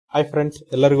Hi friends,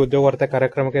 ಎಲ್ಲರಿಗೂ ಉದ್ಯೋಗ ವಾರ್ತೆ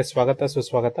ಕಾರ್ಯಕ್ರಮಕ್ಕೆ ಸ್ವಾಗತ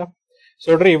ಸುಸ್ವಾಗತ. ಸೊ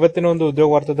ನೋಡ್ರಿ, ಇವತ್ತಿನ ಒಂದು ಉದ್ಯೋಗ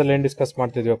ವಾರ್ತೆದಲ್ಲಿ ಏನ್ ಡಿಸ್ಕಸ್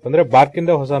ಮಾಡ್ತಿದ್ವಿಪ್ಪ ಅಂದ್ರೆ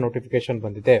ಬಾರ್ಕಿಂದ ಹೊಸ ನೋಟಿಫಿಕೇಶನ್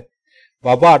ಬಂದಿದೆ.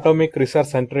 ಬಾಬಾ ಅಟೋಮಿಕ್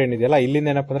ರಿಸರ್ಚ್ ಸೆಂಟರ್ ಏನಿದೆಯಲ್ಲ,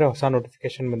 ಇಲ್ಲಿಂದ ಏನಪ್ಪ ಅಂದ್ರೆ ಹೊಸ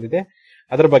ನೋಟಿಫಿಕೇಶನ್ ಬಂದಿದೆ.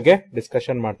 ಅದ್ರ ಬಗ್ಗೆ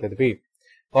ಡಿಸ್ಕಷನ್ ಮಾಡ್ತಿದ್ವಿ.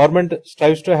 Government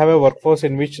ಸ್ಟ್ರೈವ್ಸ್ to have A work force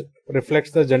in which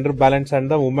reflects the gender balance and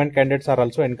the women candidates are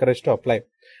also encourage to apply.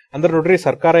 ಅಂದ್ರೆ ನೋಡ್ರಿ,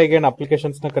 ಸರ್ಕಾರ ಈಗ ಏನು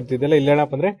ಅಪ್ಲಿಕೇಶನ್ಸ್ ನ ಕರ್ತಿದೆಯಲ್ಲ,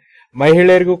 ಇಲ್ಲೇನಪ್ಪ ಅಂದ್ರೆ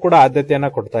ಮಹಿಳೆಯರಿಗೂ ಕೂಡ ಆದ್ಯತೆಯನ್ನ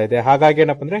ಕೊಡ್ತಾ ಇದೆ. ಹಾಗಾಗಿ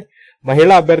ಏನಪ್ಪ ಅಂದ್ರೆ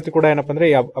ಮಹಿಳಾ ಅಭ್ಯರ್ಥಿ ಕೂಡ ಏನಪ್ಪ ಅಂದ್ರೆ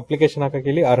ಈ ಅಪ್ಲಿಕೇಶನ್ ಹಾಕಕ್ಕೆ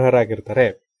ಇಲ್ಲಿ ಅರ್ಹರಾಗಿರ್ತಾರೆ.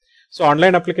 So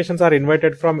online applications R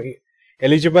invited from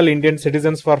eligible Indian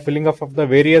citizens for filling of the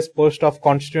various post of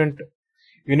constituent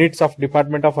units of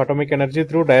department of atomic energy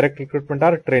through direct recruitment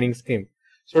R training scheme.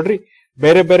 So ನೋಡ್ರಿ,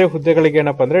 ಬೇರೆ ಬೇರೆ ಹುದ್ದೆಗಳಿಗೆ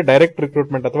ಏನಪ್ಪ ಅಂದ್ರೆ direct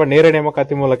recruitment ಅಥವಾ ನೇರ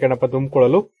ನೇಮಕಾತಿ ಮೂಲಕ ಏನಪ್ಪ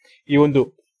ತುಂಬಿಕೊಳ್ಳಲು ಈ ಒಂದು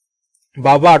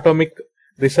ಬಾಬಾ ಅಟೋಮಿಕ್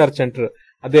ರಿಸರ್ಚ್ ಸೆಂಟರ್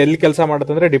ಅದು ಎಲ್ಲಿ ಕೆಲಸ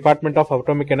ಮಾಡುತ್ತಂದ್ರೆ ಡಿಪಾರ್ಟ್ಮೆಂಟ್ ಆಫ್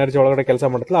ಅಟೋಮಿಕ್ ಎನರ್ಜಿ ಒಳಗಡೆ ಕೆಲಸ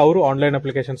ಮಾಡುತ್ತಲ್ಲ, ಅವರು ಆನ್ಲೈನ್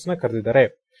ಅಪ್ಲಿಕೇಶನ್ಸ್ ನ ಕರೆದಿದ್ದಾರೆ.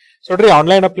 ಸೊ ನೋಡ್ರಿ,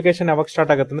 ಆನ್ಲೈನ್ ಅಪ್ಲಿಕೇಶನ್ ಯಾವಾಗ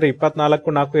ಸ್ಟಾರ್ಟ್ ಆಗುತ್ತೆ ಅಂದ್ರೆ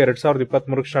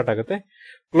 24/4/2023 ಸ್ಟಾರ್ಟ್ ಆಗುತ್ತೆ.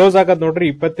 ಕ್ಲೋಸ್ ಆಗೋದು ನೋಡ್ರಿ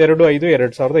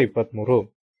 22/5/2023.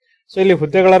 ಸೊ ಇಲ್ಲಿ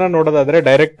ಹುದ್ದೆಗಳನ್ನ ನೋಡೋದಾದ್ರೆ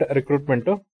direct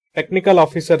recruitment technical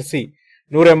officer C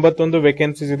 181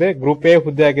 vacancies ಇದೆ. ಗ್ರೂಪ್ ಎ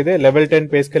ಹುದ್ದೆ ಆಗಿದೆ. ಲೆವೆಲ್ 10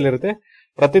 ಪೇ ಸ್ಕೇಲ್ ಇರುತ್ತೆ.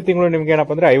 ಪ್ರತಿ ತಿಂಗಳು ನಿಮ್ಗೆ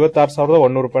ಏನಪ್ಪ ಅಂದ್ರೆ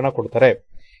 56,100 ರೂಪಾಯಿನ ಕೊಡ್ತಾರೆ.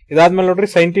 ಇದಾದ್ಮೇಲೆ ನೋಡ್ರಿ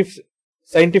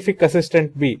ಸೈಂಟಿಫಿಕ್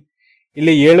ಅಸಿಸ್ಟೆಂಟ್ ಬಿ,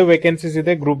 ಇಲ್ಲಿ 7 ವೇಕೆನ್ಸೀಸ್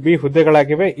ಇದೆ. Group B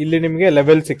ಹುದ್ದೆಗಳಾಗಿವೆ. ಇಲ್ಲಿ ನಿಮಗೆ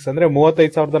ಲೆವೆಲ್ 6 ಅಂದ್ರೆ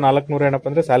 35,400 ಏನಪ್ಪ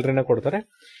ಅಂದ್ರೆ ಸ್ಯಾಲರಿನ ಕೊಡ್ತಾರೆ.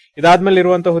 ಇದಾದ್ಮೇಲೆ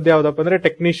ಇರುವಂತಹ ಹುದ್ದೆ ಯಾವ್ದಪ್ಪ ಅಂದ್ರೆ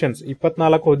ಟೆಕ್ನಿಷಿಯನ್ಸ್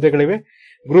 24 ಹುದ್ದೆಗಳಿವೆ.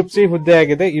 ಗ್ರೂಪ್ ಸಿ ಹುದ್ದೆ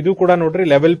ಆಗಿದೆ. ಇದು ಕೂಡ ನೋಡ್ರಿ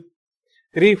ಲೆವೆಲ್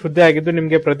 3 ಹುದ್ದೆ ಆಗಿದ್ದು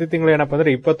ನಿಮ್ಗೆ ಪ್ರತಿ ತಿಂಗಳು ಏನಪ್ಪ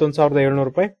ಅಂದ್ರೆ 21,700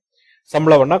 ರೂಪಾಯಿ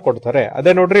ಸಂಬಳವನ್ನ ಕೊಡ್ತಾರೆ.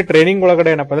 ಅದೇ ನೋಡ್ರಿ ಟ್ರೈನಿಂಗ್ ಒಳಗಡೆ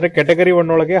ಏನಪ್ಪ ಅಂದ್ರೆ ಕೆಟಗರಿ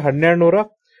 1 ಒಳಗೆ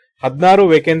 1216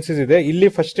 ವೇಕೆನ್ಸೀಸ್ ಇದೆ. ಇಲ್ಲಿ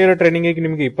ಫಸ್ಟ್ ಇಯರ್ ಟ್ರೈನಿಂಗ್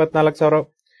ನಿಮ್ಗೆ 24,000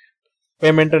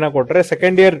 ಪೇಮೆಂಟ್ ಅನ್ನ ಕೊಟ್ರೆ,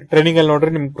 ಸೆಕೆಂಡ್ ಇಯರ್ ಟ್ರೈನಿಂಗ್ ಅಲ್ಲಿ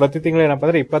ನೋಡ್ರಿ ನಿಮ್ಗೆ ಪ್ರತಿ ತಿಂಗಳು ಏನಪ್ಪ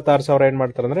ಅಂದ್ರೆ 26,000 ಏನ್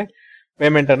ಮಾಡ್ತಾರೆ ಅಂದ್ರೆ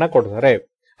ಪೇಮೆಂಟ್ ಅನ್ನ ಕೊಡ್ತಾರೆ.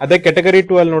 ಅದೇ ಕೆಟಗರಿ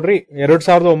 2 ಅಲ್ಲಿ ನೋಡ್ರಿ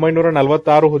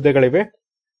 2,946 ಹುದ್ದೆಗಳಿವೆ.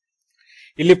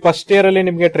 ಇಲ್ಲಿ ಫಸ್ಟ್ ಇಯರ್ ಅಲ್ಲಿ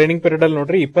ನಿಮ್ಗೆ ಟ್ರೈನಿಂಗ್ ಪೀರಿಯಡ್ ಅಲ್ಲಿ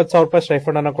ನೋಡ್ರಿ 20,000 ರೂಪಾಯಿ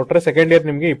ಸ್ಟೈಫಂಡ್ ಅನ್ನ ಕೊಟ್ರೆ, ಸೆಕೆಂಡ್ ಇಯರ್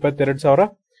ನಿಮ್ಗೆ 22,000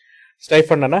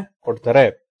 ಸ್ಟೈಫಂಡ್ ಅನ್ನ ಕೊಡ್ತಾರೆ.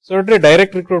 ಸೊ ನೋಡ್ರಿ,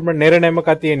 ಡೈರೆಕ್ಟ್ ರಿಕ್ರೂಟ್ಮೆಂಟ್ ನೇರ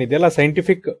ನೇಮಕಾತಿ ಏನಿದೆಯಲ್ಲ,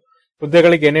 ಸೈಂಟಿಫಿಕ್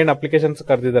ಹುದ್ದೆಗಳಿಗೆ ಏನೇನು ಅಪ್ಲಿಕೇಶನ್ಸ್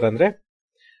ಕರೆದಿದ್ದಾರೆ ಅಂದ್ರೆ,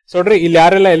 ಸೊ ನೋಡ್ರಿ ಇಲ್ಲಿ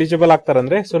ಯಾರೆಲ್ಲ ಎಲಿಜಿಬಲ್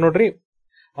ಆಗ್ತಾರಂದ್ರೆ, ಸೊ ನೋಡ್ರಿ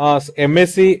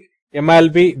MSc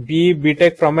MILB BE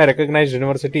BTech from A recognised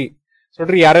university. So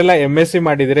ನೋಡ್ರಿ ಯಾರೆಲ್ಲ MSc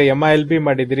ಮಾಡಿದಿರಿ, MILB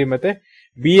ಮಾಡಿದಿರಿ, ಮತ್ತೆ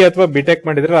BE ಅಥವಾ BTech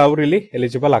ಮಾಡಿದ್ರೆ ಅವ್ರು ಇಲ್ಲಿ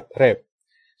ಎಲಿಜಿಬಲ್ ಆಗ್ತಾರೆ.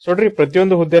 ಸೊ ನೋಡ್ರಿ,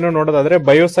 ಪ್ರತಿಯೊಂದು ಹುದ್ದೆನೂ ನೋಡೋದಾದ್ರೆ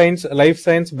bioscience, life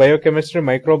science, biochemistry,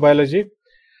 microbiology,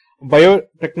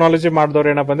 biotechnology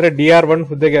ಮಾಡಿದವ್ರು ಏನಪ್ಪ ಅಂದ್ರೆ DR1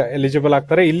 ಹುದ್ದೆಗೆ ಎಲಿಜಿಬಲ್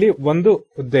ಆಗ್ತಾರೆ. ಇಲ್ಲಿ ಒಂದು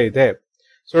ಹುದ್ದೆ ಇದೆ.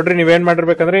 ಸೊ ನೋಡ್ರಿ, ನೀವೇನ್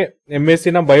ಮಾಡಿರ್ಬೇಕಂದ್ರೆ MSc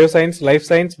ನ bioscience, life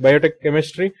science, biotech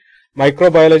chemistry,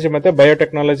 microbiology ಮತ್ತೆ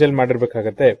ಬಯೋಟೆಕ್ನಾಲಜಿಯಲ್ಲಿ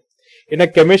ಮಾಡಿರ್ಬೇಕಾಗತ್ತೆ. ಇನ್ನು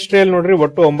ಕೆಮಿಸ್ಟ್ರಿಯಲ್ಲಿ ನೋಡ್ರಿ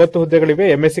ಒಟ್ಟು 9 ಹುದ್ದೆಗಳಿವೆ.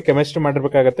 MSc chemistry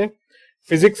ಮಾಡಿರ್ಬೇಕಾಗತ್ತೆ.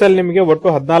 ಫಿಸಿಕ್ಸ್ ಅಲ್ಲಿ ನಿಮಗೆ ಒಟ್ಟು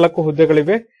 14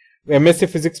 ಹುದ್ದೆಗಳಿವೆ. MSc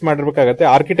physics ಮಾಡಿರ್ಬೇಕಾಗತ್ತೆ.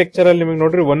 ಆರ್ಕಿಟೆಕ್ಚರ್ ಅಲ್ಲಿ ನಿಮಗೆ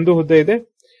ನೋಡ್ರಿ ಒಂದು ಹುದ್ದೆ ಇದೆ.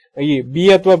 ಈ BE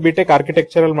ಅಥವಾ BTech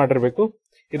ಆರ್ಕಿಟೆಕ್ಚರ್ ಅಲ್ಲಿ ಮಾಡಿರ್ಬೇಕು.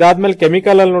 ಇದಾದ್ಮೇಲೆ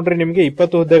ಕೆಮಿಕಲ್ ಅಲ್ಲಿ ನೋಡ್ರಿ ನಿಮ್ಗೆ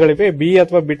 20 ಹುದ್ದೆಗಳಿವೆ. BE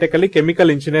ಅಥವಾ BTech ಅಲ್ಲಿ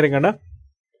ಕೆಮಿಕಲ್ ಇಂಜಿನಿಯರಿಂಗ್ ಅನ್ನ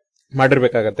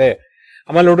ಮಾಡಿರ್ಬೇಕಾಗತ್ತೆ.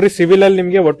 ಆಮೇಲೆ ನೋಡ್ರಿ ಸಿವಿಲ್ ಅಲ್ಲಿ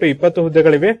ನಿಮ್ಗೆ ಒಟ್ಟು 20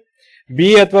 ಹುದ್ದೆಗಳಿವೆ. BE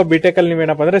ಅಥವಾ BTech ಅಲ್ಲಿ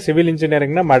ನೀವೇನಪ್ಪ ಅಂದ್ರೆ ಸಿವಿಲ್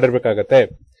ಇಂಜಿನಿಯರಿಂಗ್ ನ ಮಾಡಿರ್ಬೇಕಾಗತ್ತೆ.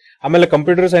 ಆಮೇಲೆ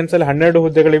ಕಂಪ್ಯೂಟರ್ ಸೈನ್ಸ್ ಅಲ್ಲಿ 12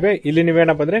 ಹುದ್ದೆಗಳಿವೆ. ಇಲ್ಲಿ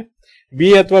ನೀವೇನಪ್ಪ ಅಂದ್ರೆ BE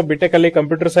ಅಥವಾ BTech ಅಲ್ಲಿ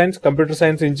computer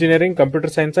science engineering,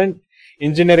 computer science and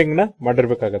engineering ನ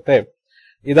ಮಾಡಿರ್ಬೇಕಾಗತ್ತೆ.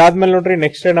 ಇದಾದ್ಮೇಲೆ ನೋಡ್ರಿ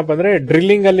ನೆಕ್ಸ್ಟ್ ಏನಪ್ಪ ಅಂದ್ರೆ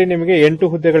ಡ್ರಿಲ್ಲಿಂಗ್ ಅಲ್ಲಿ ನಿಮಗೆ 8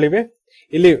 ಹುದ್ದೆಗಳಿವೆ.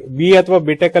 ಇಲ್ಲಿ BE ಅಥವಾ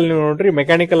BTech ಅಲ್ಲಿ ನೋಡ್ರಿ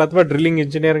ಮೆಕ್ಯಾನಿಕಲ್ ಅಥವಾ ಡ್ರಿಲ್ಲಿಂಗ್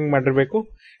ಇಂಜಿನಿಯರಿಂಗ್ ಮಾಡಿರ್ಬೇಕು.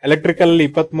 ಎಲೆಕ್ಟ್ರಿಕಲ್ ಅಲ್ಲಿ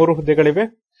 23 ಹುದ್ದೆಗಳಿವೆ.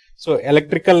 ಸೊ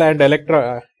ಎಲೆಕ್ಟ್ರಿಕಲ್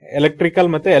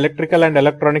ಮತ್ತೆ electrical and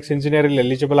electronics engineering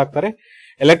eligible ಆಗ್ತಾರೆ.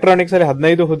 ಎಲೆಕ್ಟ್ರಾನಿಕ್ಸ್ ಅಲ್ಲಿ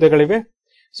 15 ಹುದ್ದೆಗಳಿವೆ.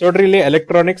 ಸೊ ನೋಡ್ರಿ ಇಲ್ಲಿ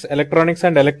electronics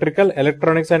and electrical,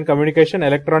 electronics and communication,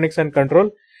 electronics and control,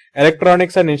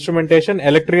 electronics and instrumentation,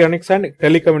 electronics and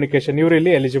telecommunication ಇವರು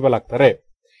ಇಲ್ಲಿ ಎಲಿಜಿಬಲ್ ಆಗ್ತಾರೆ.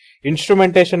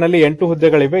 ಇನ್ಸ್ಟ್ರುಮೆಂಟೇಶನ್ ಅಲ್ಲಿ 8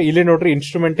 ಹುದ್ದೆಗಳಿವೆ. ಇಲ್ಲಿ ನೋಡ್ರಿ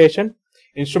instrumentation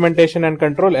and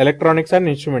control, electronics and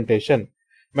instrumentation.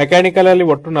 Mechanical ಅಲ್ಲಿ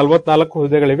ಒಟ್ಟು 44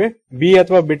 ಹುದ್ದೆಗಳಿವೆ. BE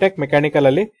ಅಥವಾ BTech ಮೆಕ್ಯಾನಿಕಲ್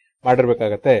ಅಲ್ಲಿ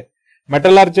ಮಾಡಿರ್ಬೇಕಾಗತ್ತೆ.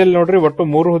 ಮೆಟಲಾರ್ಜಿ ಅಲ್ಲಿ ನೋಡ್ರಿ ಒಟ್ಟು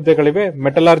 3 ಹುದ್ದೆಗಳಿವೆ.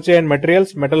 ಮೆಟಲಾರ್ಜಿ and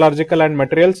materials, metallurgical and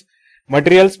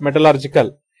materials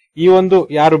metallurgical. ಈ ಒಂದು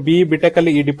ಯಾರು BE BTech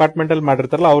ಅಲ್ಲಿ ಈ ಡಿಪಾರ್ಟ್ಮೆಂಟ್ ಅಲ್ಲಿ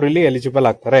ಮಾಡಿರ್ತಾರಲ್ಲ ಅವ್ರು ಇಲ್ಲಿ ಎಲಿಜಿಬಲ್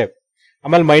ಆಗ್ತಾರೆ.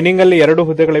 ಆಮೇಲೆ ಮೈನಿಂಗ್ ಅಲ್ಲಿ 2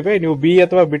 ಹುದ್ದೆಗಳಿವೆ. ನೀವು BE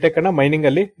ಅಥವಾ BTech ಅನ್ನ ಮೈನಿಂಗ್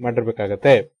ಅಲ್ಲಿ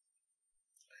ಮಾಡಿರ್ಬೇಕಾಗತ್ತೆ.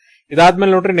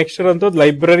 ಇದಾದ್ಮೇಲೆ ನೋಡ್ರಿ ನೆಕ್ಸ್ಟ್ ಇರುವಂತದ್ದು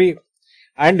ಲೈಬ್ರರಿ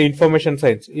ಅಂಡ್ ಇನ್ಫಾರ್ಮೇಶನ್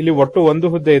ಸೈನ್ಸ್. ಇಲ್ಲಿ ಒಟ್ಟು 1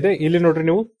 ಹುದ್ದೆ ಇದೆ. ಇಲ್ಲಿ ನೋಡ್ರಿ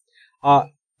ನೀವು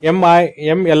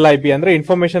MILB ಅಂದ್ರೆ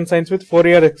information science with 4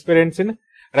 year experience in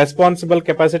responsible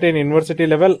capacity in university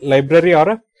level library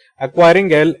R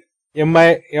acquiring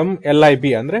MILB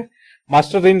ಅಂದ್ರೆ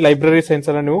ಮಾಸ್ಟರ್ ಇನ್ ಲೈಬ್ರರಿ ಸೈನ್ಸ್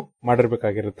ಅನ್ನ ನೀವು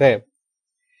ಮಾಡಿರ್ಬೇಕಾಗಿರುತ್ತೆ.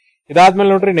 ಇದಾದ್ಮೇಲೆ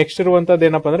ನೋಡ್ರಿ ನೆಕ್ಸ್ಟ್ ಇರುವಂತದ್ದು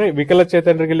ಏನಪ್ಪಾ ಅಂದ್ರೆ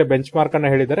ವಿಕಲಚೇತನರಿಗೆ ಇಲ್ಲಿ ಬೆಂಚ್ ಮಾರ್ಕ್ ಅನ್ನ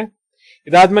ಹೇಳಿದ್ದಾರೆ.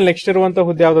 ಇದಾದ್ಮೇಲೆ ನೆಕ್ಸ್ಟ್ ಇರುವಂತ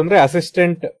ಹುದ್ದೆ ಯಾವ್ದಂದ್ರೆ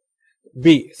assistant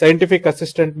B, scientific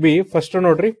assistant B. First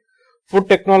ನೋಡ್ರಿ food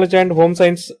technology and home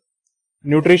science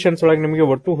nutritions ಒಳಗೆ ನಿಮಗೆ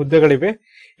ಒಟ್ಟು ಹುದ್ದೆಗಳಿವೆ.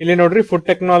 ಇಲ್ಲಿ ನೋಡ್ರಿ ಫುಡ್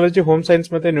ಟೆಕ್ನಾಲಜಿ, ಹೋಮ್ ಸೈನ್ಸ್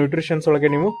ಮತ್ತೆ ನ್ಯೂಟ್ರಿಷನ್ಸ್ ಒಳಗೆ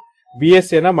ನೀವು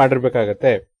BSc ನ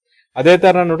ಮಾಡಿರ್ಬೇಕಾಗತ್ತೆ. ಅದೇ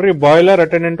ತರ ನೋಡ್ರಿ ಬಾಯ್ಲರ್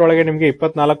ಅಟೆಂಡೆಂಟ್ ಒಳಗೆ ನಿಮ್ಗೆ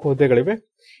 24 ಹುದ್ದೆಗಳಿವೆ.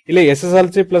 ಇಲ್ಲಿ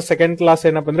SSLC ಪ್ಲಸ್ ಸೆಕೆಂಡ್ ಕ್ಲಾಸ್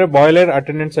ಏನಪ್ಪ ಅಂದ್ರೆ ಬಾಯ್ಲರ್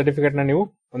ಅಟೆಂಡೆಂಟ್ ಸರ್ಟಿಫಿಕೇಟ್ ನ ನೀವು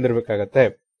ಹೊಂದಿರಬೇಕಾಗತ್ತೆ.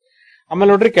 ಆಮೇಲೆ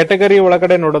ನೋಡ್ರಿ ಕ್ಯಾಟಗರಿ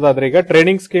ಒಳಗಡೆ ನೋಡೋದಾದ್ರೆ ಈಗ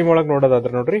ಟ್ರೈನಿಂಗ್ ಸ್ಕೀಮ್ ಒಳಗೆ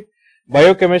ನೋಡೋದಾದ್ರೆ ನೋಡ್ರಿ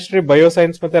ಬಯೋಕೆಮಿಸ್ಟ್ರಿ,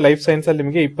 ಬಯೋಸೈನ್ಸ್ ಮತ್ತೆ ಲೈಫ್ ಸೈನ್ಸ್ ಅಲ್ಲಿ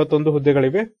ನಿಮಗೆ 21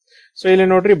 ಹುದ್ದೆಗಳಿವೆ. ಸೊ ಇಲ್ಲಿ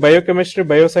ನೋಡ್ರಿ ಬಯೋಕೆಮಿಸ್ಟ್ರಿ,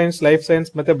 ಬಯೋಸೈನ್ಸ್, ಲೈಫ್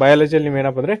ಸೈನ್ಸ್ ಮತ್ತೆ ಬಯಾಲಜಿಯಲ್ಲಿ ನೀವು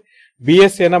ಏನಪ್ಪ ಅಂದ್ರೆ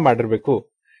BSc ಅನ್ನ ಮಾಡಿರ್ಬೇಕು.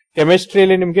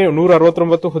 ಕೆಮಿಸ್ಟ್ರಿಯಲ್ಲಿ ನಿಮಗೆ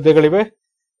 169 ಹುದ್ದೆಗಳಿವೆ.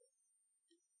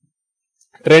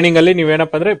 ಟ್ರೈನಿಂಗ್ ಅಲ್ಲಿ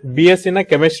ನೀವೇನಪ್ಪ ಅಂದ್ರೆ BSc ನ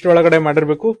ಕೆಮಿಸ್ಟ್ರಿ ಒಳಗಡೆ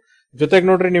ಮಾಡಿರ್ಬೇಕು. ಜೊತೆಗೆ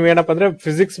ನೋಡ್ರಿ ನೀವೇನಪ್ಪ ಅಂದ್ರೆ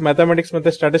ಫಿಸಿಕ್ಸ್, ಮ್ಯಾಥಮೆಟಿಕ್ಸ್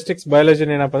ಮತ್ತೆ ಸ್ಟಾಟಿಸ್ಟಿಕ್ಸ್, ಬಯಾಲಜಿ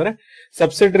ಏನಪ್ಪ ಅಂದ್ರೆ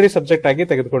ಸಬ್ಸಿಡರಿ ಸಬ್ಜೆಕ್ಟ್ ಆಗಿ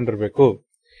ತೆಗೆದುಕೊಂಡಿರ್ಬೇಕು.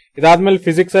 ಇದಾದ್ಮೇಲೆ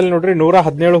ಫಿಸಿಕ್ಸ್ ಅಲ್ಲಿ ನೋಡ್ರಿ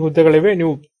 117 ಹುದ್ದೆಗಳಿವೆ.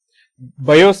 ನೀವು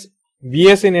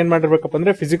BSc ಏನ್ ಮಾಡಿರ್ಬೇಕಪ್ಪ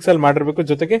ಅಂದ್ರೆ ಫಿಸಿಕ್ಸ್ ಅಲ್ಲಿ ಮಾಡಿರ್ಬೇಕು.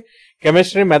 ಜೊತೆಗೆ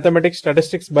ಕೆಮಿಸ್ಟ್ರಿ, ಮ್ಯಾಥಮೆಟಿಕ್ಸ್,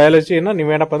 ಸ್ಟಾಟಿಸ್ಟಿಕ್ಸ್, ಬಯಾಲಜಿನ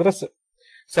ನೀವೇನಪ್ಪ ಅಂದ್ರೆ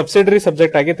ಸಬ್ಸಿಡರಿ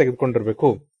ಸಬ್ಜೆಕ್ಟ್ ಆಗಿ ತೆಗೆದುಕೊಂಡಿರ್ಬೇಕು.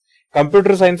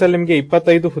 ಕಂಪ್ಯೂಟರ್ ಸೈನ್ಸ್ ಅಲ್ಲಿ ನಿಮಗೆ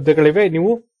 25 ಹುದ್ದೆಗಳಿವೆ.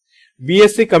 ನೀವು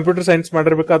BSc ಕಂಪ್ಯೂಟರ್ ಸೈನ್ಸ್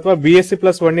ಮಾಡಿರ್ಬೇಕು ಅಥವಾ BSc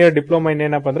ಪ್ಲಸ್ 1 ಇಯರ್ ಡಿಪ್ಲೊಮಾ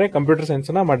ಏನಪ್ಪ ಅಂದ್ರೆ ಕಂಪ್ಯೂಟರ್ ಸೈನ್ಸ್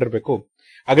ನ ಮಾಡಿರ್ಬೇಕು.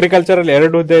 ಅಗ್ರಿಕಲ್ಚರ್ ಅಲ್ಲಿ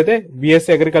 2 ಹುದ್ದೆ ಇದೆ, BSc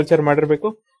ಅಗ್ರಿಕಲ್ಚರ್ ಮಾಡಿರ್ಬೇಕು.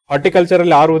 ಹಾರ್ಟಿಕಲ್ಚರ್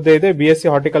ಅಲ್ಲಿ 6 ಹುದ್ದೆ ಇದೆ, BSc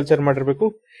ಹಾರ್ಟಿಕಲ್ಚರ್ ಮಾಡಿರ್ಬೇಕು.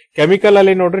 ಕೆಮಿಕಲ್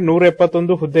ಅಲ್ಲಿ ನೋಡ್ರಿ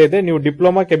 171 ಹುದ್ದೆ ಇದೆ, ನೀವು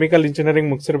ಡಿಪ್ಲೊಮಾ ಕೆಮಿಕಲ್ ಇಂಜಿನಿಯರಿಂಗ್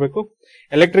ಮುಗಿಸಿರ್ಬೇಕು.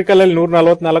 ಎಲೆಕ್ಟ್ರಿಕಲ್ ಅಲ್ಲಿ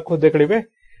 144 ಹುದ್ದೆಗಳಿವೆ,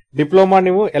 ಡಿಪ್ಲೊಮಾ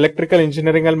ನೀವು ಎಲೆಕ್ಟ್ರಿಕಲ್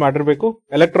ಇಂಜಿನಿಯರಿಂಗ್ ಅಲ್ಲಿ ಮಾಡಿರ್ಬೇಕು.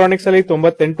 ಎಲೆಕ್ಟ್ರಾನಿಕ್ಸ್ ಅಲ್ಲಿ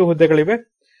 98 ಹುದ್ದೆಗಳಿವೆ.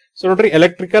 ಸೊ ನೋಡ್ರಿ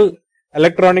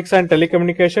electronics and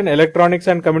telecommunication, electronics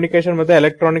and communication ಮತ್ತೆ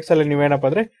ಎಲೆಕ್ಟ್ರಾನಿಕ್ಸ್ ಅಲ್ಲಿ ನೀವೇನಪ್ಪ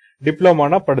ಅಂದ್ರೆ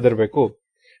ಡಿಪ್ಲೊಮಾನ ಪಡೆದಿರಬೇಕು.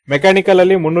 ಮೆಕ್ಯಾನಿಕಲ್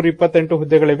ಅಲ್ಲಿ 328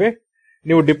 ಹುದ್ದೆಗಳಿವೆ.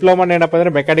 ನೀವು ಡಿಪ್ಲೊಮಾನ ಏನಪ್ಪ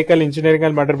ಅಂದ್ರೆ ಮೆಕ್ಯಾನಿಕಲ್ ಇಂಜಿನಿಯರಿಂಗ್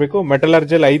ಅಲ್ಲಿ ಮಾಡಿರ್ಬೇಕು.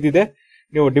 ಮೆಟಲರ್ಜಿಲ್ 5 ಇದೆ,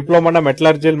 ನೀವು ಡಿಪ್ಲೊಮಾನ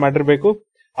ಮೆಟಲರ್ಜಿಲ್ ಮಾಡಿರ್ಬೇಕು.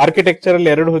 ಆರ್ಕಿಟೆಕ್ಚರ್ ಅಲ್ಲಿ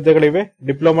 2 ಹುದ್ದೆಗಳಿವೆ,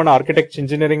 ಡಿಪ್ಲೊಮಾನ ಆರ್ಕಿಟೆಕ್ಟ್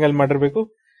ಇಂಜಿನಿಯರಿಂಗ್ ಅಲ್ಲಿ ಮಾಡಿರ್ಬೇಕು.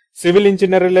 ಸಿವಿಲ್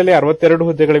ಇಂಜಿನಿಯರಿಂಗ್ ಅಲ್ಲಿ 62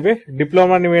 ಹುದ್ದೆಗಳಿವೆ,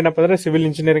 ಡಿಪ್ಲೊಮಾ ನೀವೇನಪ್ಪ ಅಂದ್ರೆ ಸಿವಿಲ್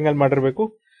ಇಂಜಿನಿಯರಿಂಗ್ ಅಲ್ಲಿ ಮಾಡಿರ್ಬೇಕು.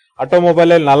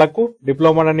 ಆಟೋಮೊಬೈಲ್ ಅಲ್ಲಿ 4,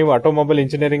 ಡಿಪ್ಲೊಮಾನ ನೀವು ಆಟೋಮೊಬೈಲ್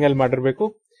ಇಂಜಿನಿಯರಿಂಗ್ ಅಲ್ಲಿ ಮಾಡಿರ್ಬೇಕು.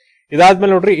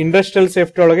 ಇದಾದ್ಮೇಲೆ ನೋಡ್ರಿ ಇಂಡಸ್ಟ್ರಿಯಲ್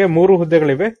ಸೇಫ್ಟಿ ಒಳಗೆ 3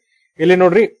 ಹುದ್ದೆಗಳಿವೆ. ಇಲ್ಲಿ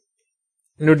ನೋಡ್ರಿ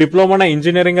ನೀವು ಡಿಪ್ಲೊಮಾನ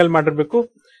ಇಂಜಿನಿಯರಿಂಗ್ ಅಲ್ಲಿ ಮಾಡಿರ್ಬೇಕು.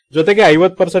 ಜೊತೆಗೆ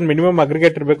 50% ಮಿನಿಮಮ್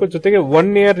ಅಗ್ರಿಗೇಟ್ ಇರಬೇಕು. ಜೊತೆಗೆ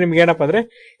 1 ಇಯರ್ ನಿಮ್ಗೆ ಏನಪ್ಪ ಅಂದ್ರೆ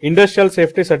ಇಂಡಸ್ಟ್ರಿಯಲ್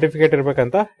ಸೇಫ್ಟಿ ಸರ್ಟಿಫಿಕೇಟ್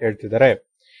ಇರ್ಬೇಕಂತ ಹೇಳ್ತಿದ್ದಾರೆ.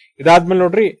 ಇದಾದ್ಮೇಲೆ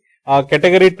ನೋಡ್ರಿ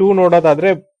ಕ್ಯಾಟಗರಿ 2 ನೋಡೋದಾದ್ರೆ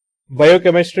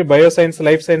biochemistry, bioscience,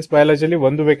 life science, ಬಯಾಲಜಿಲಿ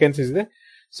 1 vacancies ಇದೆ.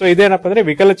 ಸೊ ಇದೇನಪ್ಪ ಅಂದ್ರೆ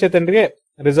ವಿಕಲಚೇತನರಿಗೆ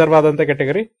ರಿಸರ್ವ್ ಆದಂತ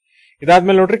ಕ್ಯಾಟಗರಿ.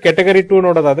 ಇದಾದ್ಮೇಲೆ ನೋಡ್ರಿ ಕ್ಯಾಟಗರಿ 2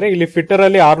 ನೋಡೋದಾದ್ರೆ ಇಲ್ಲಿ ಫಿಟ್ಟರ್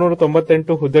ಅಲ್ಲಿ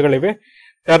 698 ಹುದ್ದೆಗಳಿವೆ.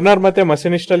 ಟರ್ನರ್ ಮತ್ತೆ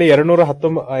ಮಷಿನಿಸ್ಟ್ ಅಲ್ಲಿ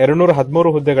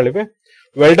 213 ಹುದ್ದೆಗಳಿವೆ.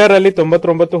 ವೆಲ್ಡರ್ ಅಲ್ಲಿ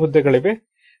 99 ಹುದ್ದೆಗಳಿವೆ.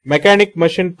 ಮೆಕ್ಯಾನಿಕ್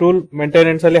ಮಷಿನ್ ಟೂಲ್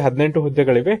ಮೇಂಟೆನೆನ್ಸ್ ಅಲ್ಲಿ 18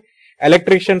 ಹುದ್ದೆಗಳಿವೆ.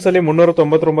 ಎಲೆಕ್ಟ್ರಿಷಿಯನ್ಸ್ ಅಲ್ಲಿ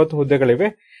 399 ಹುದ್ದೆಗಳಿವೆ.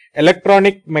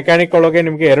 ಎಲೆಕ್ಟ್ರಾನಿಕ್ ಮೆಕ್ಯಾನಿಕ್ ಒಳಗೆ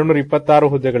ನಿಮಗೆ 226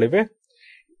 ಹುದ್ದೆಗಳಿವೆ.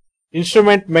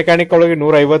 ಇನ್ಸ್ಟ್ರೂಮೆಂಟ್ ಮೆಕ್ಯಾನಿಕ್ ಒಳಗೆ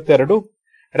 152.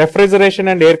 Refrigeration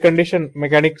and air condition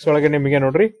mechanics ಒಳಗೆ ನಿಮಗೆ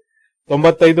ನೋಡ್ರಿ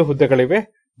 95 ಹುದ್ದೆಗಳಿವೆ.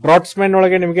 ಡ್ರಾಟ್ಸ್ಮನ್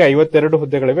ಒಳಗೆ ನಿಮಗೆ 52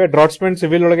 ಹುದ್ದೆಗಳಿವೆ. ಡ್ರಾಟ್ಸ್ಮನ್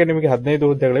ಸಿವಿಲ್ ಒಳಗೆ ನಿಮಗೆ 15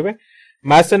 ಹುದ್ದೆಗಳಿವೆ.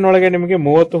 ಮ್ಯಾಸನ್ ಒಳಗೆ ನಿಮಗೆ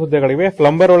 30 ಹುದ್ದೆಗಳಿವೆ.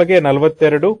 ಪ್ಲಂಬರ್ ಒಳಗೆ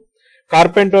 42.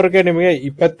 ಕಾರ್ಪೆಂಟರ್ ಗೆ ನಿಮಗೆ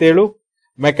 27.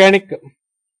 ಮೆಕ್ಯಾನಿಕ್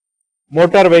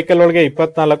ಮೋಟಾರ್ ವೆಹಿಕಲ್ ಒಳಗೆ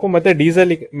 24 ಮತ್ತೆ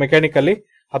ಡೀಸೆಲ್ ಮೆಕ್ಯಾನಿಕ್ ಅಲ್ಲಿ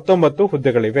 19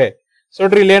 ಹುದ್ದೆಗಳಿವೆ. ಸೊ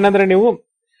ನೋಡ್ರಿ ಇಲ್ಲಿ ಏನಂದ್ರೆ ನೀವು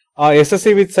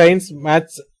SSC with science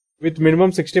maths with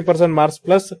minimum 60% marks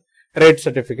plus trade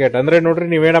certificate. ಅಂದ್ರೆ ನೋಡ್ರಿ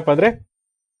ನೀವೇನಪ್ಪ ಅಂದ್ರೆ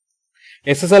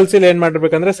SSLC ಏನ್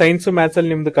ಮಾಡಿರ್ಬೇಕಂದ್ರೆ ಸೈನ್ಸ್ ಮ್ಯಾಥ್ಸ್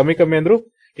ಅಲ್ಲಿ ನಿಮ್ದು ಕಮ್ಮಿ ಅಂದ್ರು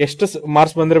ಎಷ್ಟು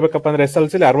ಮಾರ್ಕ್ಸ್ ಬಂದಿರಬೇಕಪ್ಪ ಅಂದ್ರೆ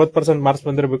SSLC 60% ಮಾರ್ಕ್ಸ್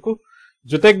ಬಂದಿರಬೇಕು.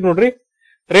 ಜೊತೆಗೆ ನೋಡ್ರಿ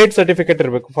ಟ್ರೇಡ್ ಸರ್ಟಿಫಿಕೇಟ್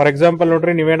ಇರಬೇಕು. ಫಾರ್ ಎಕ್ಸಾಂಪಲ್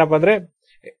ನೋಡ್ರಿ ನೀವೇನಪ್ಪ ಅಂದ್ರೆ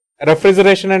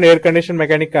refrigeration and air condition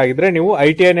mechanic ಆಗಿದ್ರೆ ನೀವು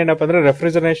ITI ಏನಪ್ಪ ಅಂದ್ರೆ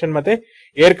ರೆಫ್ರಿಜರೇಷನ್ ಮತ್ತೆ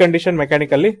ಏರ್ ಕಂಡೀಷನ್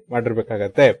ಮೆಕ್ಯಾನಿಕ್ ಅಲ್ಲಿ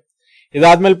ಮಾಡಿರ್ಬೇಕಾಗತ್ತೆ.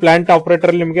 ಇದಾದ್ಮೇಲೆ ಪ್ಲಾಂಟ್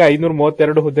ಆಪರೇಟರ್ ನಿಮಗೆ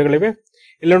 532 ಹುದ್ದೆಗಳಿವೆ.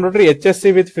 ಇಲ್ಲಿ ನೋಡ್ರಿ HSC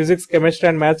with physics, chemistry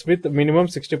and maths with minimum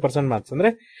 60% marks. ಅಂದ್ರೆ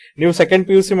ನೀವು ಸೆಕೆಂಡ್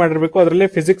PUC ಮಾಡಿರ್ಬೇಕು. ಅದರಲ್ಲಿ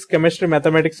ಫಿಸಿಕ್ಸ್, ಕೆಮಿಸ್ಟ್ರಿ,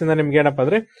 ಮ್ಯಾಥಮೆಟಿಕ್ಸ್ ಇಂದ ನಿಮ್ಗೆ ಏನಪ್ಪ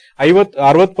ಅಂದ್ರೆ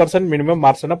 60% ಮಿನಿಮಮ್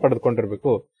ಮಾರ್ಕ್ಸ್ ಅನ್ನ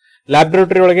ಪಡೆದುಕೊಂಡಿರ್ಬೇಕು.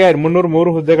 ಲ್ಯಾಬೊರೇಟರಿ ಒಳಗೆ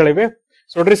 303 ಹುದ್ದೆಗಳಿವೆ.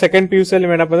 ಸೊ ನೋಡ್ರಿ ಸೆಕೆಂಡ್ PUC ಅಲ್ಲಿ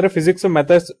ಏನಪ್ಪ ಅಂದ್ರೆ ಫಿಸಿಕ್ಸ್,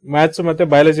 ಮ್ಯಾಥ್ಸ್ ಮತ್ತೆ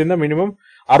ಬಯಾಲಜಿಯಿಂದ ಮಿನಿಮಮ್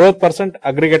 60%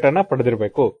 ಅಗ್ರಿಗೇಟ್ ಅನ್ನ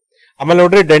ಪಡೆದಿರಬೇಕು. ಆಮೇಲೆ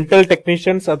ನೋಡ್ರಿ ಡೆಂಟಲ್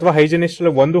ಟೆಕ್ನಿಷಿಯನ್ಸ್ ಅಥವಾ ಹೈಜಿನಿಸ್ಟ್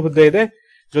 1 ಹುದ್ದೆ ಇದೆ.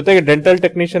 ಜೊತೆಗೆ ಡೆಂಟಲ್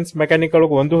ಟೆಕ್ನಿಷಿಯನ್ಸ್ ಮೆಕ್ಯಾನಿಕ್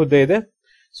ಒಳಗೆ 1 ಹುದ್ದೆ ಇದೆ.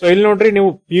 ಸೊ ಇಲ್ಲಿ ನೋಡ್ರಿ ನೀವು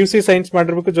PUC ಸೈನ್ಸ್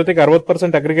ಮಾಡಿರ್ಬೇಕು. ಜೊತೆಗೆ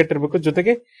 60% ಅಗ್ರಿಗೇಟ್ ಇರಬೇಕು.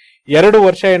 ಜೊತೆಗೆ 2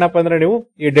 ವರ್ಷ ಏನಪ್ಪಾ ಅಂದ್ರೆ ನೀವು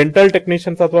ಈ ಡೆಂಟಲ್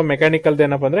ಟೆಕ್ನಿಷಿಯನ್ಸ್ ಅಥವಾ ಮೆಕ್ಯಾನಿಕಲ್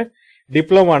ಏನಪ್ಪಾ ಅಂದ್ರೆ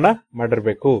ಡಿಪ್ಲೊಮಾನ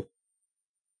ಮಾಡಿರ್ಬೇಕು.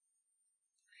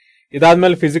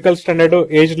 ಇದಾದ್ಮೇಲೆ ಫಿಸಿಕಲ್ ಸ್ಟ್ಯಾಂಡರ್ಡ್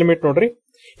ಏಜ್ ಲಿಮಿಟ್ ನೋಡ್ರಿ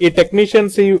ಈ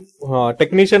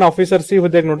ಟೆಕ್ನಿಷಿಯನ್ ಆಫೀಸರ್ ಸಿ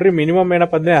ಹುದ್ದೆಗೆ ನೋಡ್ರಿ ಮಿನಿಮಮ್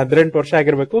ಏನಪ್ಪಾ ಅಂದ್ರೆ 18 ವರ್ಷ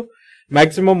ಆಗಿರ್ಬೇಕು.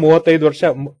 ಮ್ಯಾಕ್ಸಿಮಮ್ 35 ವರ್ಷ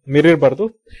ಮೀರಿರಬಾರ್ದು.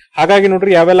 ಹಾಗಾಗಿ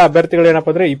ನೋಡ್ರಿ ಯಾವೆಲ್ಲ ಅಭ್ಯರ್ಥಿಗಳು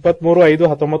ಏನಪ್ಪಾ ಅಂದ್ರೆ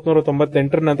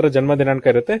 23/5/1998 ನಂತರ ಜನ್ಮ ದಿನಾಂಕ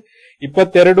ಇರುತ್ತೆ.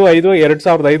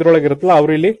 22/5/2005 ಇರುತ್ತಲ್ಲ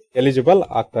ಅವ್ರು ಇಲ್ಲಿ ಎಲಿಜಿಬಲ್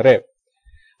ಆಗ್ತಾರೆ.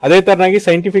 ಅದೇ ತರನಾಗಿ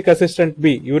ಸೈಂಟಿಫಿಕ್ ಅಸಿಸ್ಟೆಂಟ್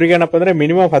ಬಿ ಇವ್ರಿಗೆ ಏನಪ್ಪಾ ಅಂದ್ರೆ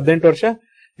ಮಿನಿಮಮ್ 18 ವರ್ಷ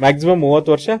ಮ್ಯಾಕ್ಸಿಮಮ್ 30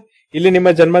 ವರ್ಷ. ಇಲ್ಲಿ ನಿಮ್ಮ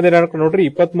ಜನ್ಮ ದಿನಾಂಕ ನೋಡ್ರಿ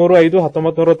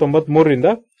 23/5/1993 ರಿಂದ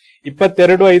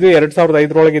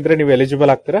 22/5/2005 ಇದ್ರೆ ನೀವು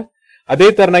ಎಲಿಜಿಬಲ್ ಆಗ್ತೀರಾ. ಅದೇ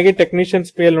ತರನಾಗಿ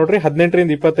ಟೆಕ್ನಿಷಿಯನ್ಸ್ ಪಿ ಎಲ್ ನೋಡ್ರಿ 18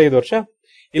 ರಿಂದ 25 ವರ್ಷ.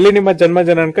 ಇಲ್ಲಿ ನಿಮ್ಮ ಜನ್ಮ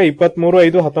ದಿನಾಂಕ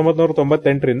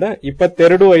 23/5/1998 ರಿಂದ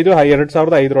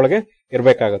 22/5/2005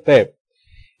 ಇರಬೇಕಾಗತ್ತೆ.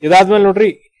 ಇದಾದ್ಮೇಲೆ ನೋಡ್ರಿ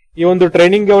ಈ ಒಂದು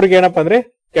ಟ್ರೈನಿಂಗ್ ಅವ್ರಿಗೆ ಏನಪ್ಪಾ ಅಂದ್ರೆ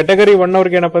ಕ್ಯಾಟಗರಿ 1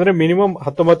 ಅವ್ರಿಗೆ ಏನಪ್ಪಾ ಅಂದ್ರೆ ಮಿನಿಮಮ್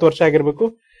 19 ವರ್ಷ ಆಗಿರ್ಬೇಕು.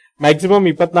 ಮ್ಯಾಕ್ಸಿಮಮ್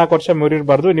 24 ವರ್ಷ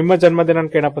ಮೀರಿರಬಾರ್ದು. ನಿಮ್ಮ ಜನ್ಮ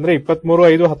ದಿನಾಂಕ ಏನಪ್ಪ ಅಂದ್ರೆ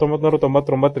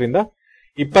 23/5/1999ರಿಂದ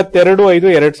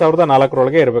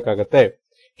 22/5/2004 ಇರಬೇಕಾಗತ್ತೆ.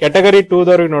 ಕ್ಯಾಟಗರಿ 2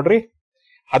 ದವ್ರಿಗೆ ನೋಡ್ರಿ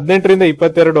 18ರಿಂದ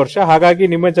 22 ವರ್ಷ. ಹಾಗಾಗಿ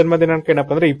ನಿಮ್ಮ ಜನ್ಮ ದಿನಾಂಕ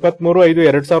ಏನಪ್ಪ ಅಂದ್ರೆ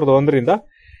 23/5/2001ರಿಂದ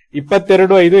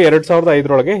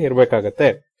 22/5/2005 ಇರಬೇಕಾಗತ್ತೆ.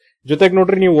 ಜೊತೆಗೆ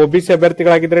ನೋಡ್ರಿ ನೀವು OBC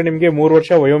ಅಭ್ಯರ್ಥಿಗಳಾಗಿದ್ರೆ ನಿಮಗೆ 3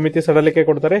 ವರ್ಷ ವಯೋಮಿತಿ ಸಡಲಿಕೆ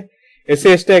ಕೊಡ್ತಾರೆ.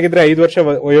 SC/ST ಆಗಿದ್ರೆ 5 ವರ್ಷ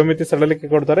ವಯೋಮಿತಿ ಸಡಲಿಕೆ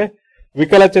ಕೊಡ್ತಾರೆ.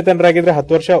 ವಿಕಲಚೇತನರಾಗಿದ್ರೆ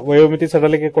 10 ವರ್ಷ ವಯೋಮಿತಿ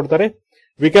ಸಡಲಿಕೆ ಕೊಡ್ತಾರೆ.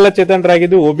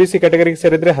 ವಿಕಲಚೇತನರಾಗಿದ್ದು OBC ಕ್ಯಾಟಗರಿಗೆ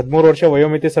ಸೇರಿದ್ರೆ 13 ವರ್ಷ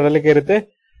ವಯೋಮಿತಿ ಸಡಲಿಕೆ ಇರುತ್ತೆ.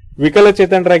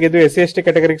 ವಿಕಲಚೇತನರಾಗಿದ್ದು SC/ST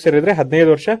ಕ್ಯಾಟಗರಿಗೆ ಸೇರಿದ್ರೆ 15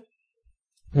 ವರ್ಷ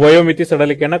ವಯೋಮಿತಿ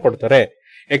ಸಡಲಿಕೆಯನ್ನ ಕೊಡ್ತಾರೆ.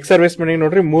 ಎಕ್ಸ್ ಸರ್ವಿಸ್ ಮೆನ್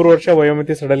ನೋಡ್ರಿ 3 ವರ್ಷ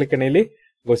ವಯೋಮಿತಿ ಸಡಲಿಕೆನ ಇಲ್ಲಿ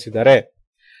ಘೋಷಿಸಿದ್ದಾರೆ.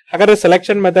 ಹಾಗಾದ್ರೆ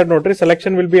ಸೆಲೆಕ್ಷನ್ ಮೆಥಡ್ ನೋಡ್ರಿ,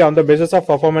 selection will be on the basis of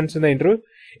performance in the interview.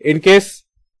 In case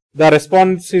the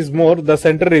response is more, the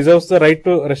center reserves the right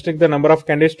to restrict the number of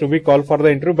candidates to be called for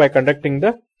the interview by conducting the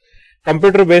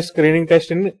computer-based screening test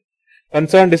in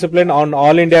concerned discipline on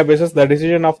all India basis. The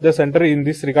decision of the center in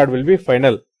this regard will be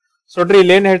final. So ನೋಡ್ರಿ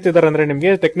ಇಲ್ಲಿ ಏನ್ ಹೇಳ್ತಿದಾರೆ ಅಂದ್ರೆ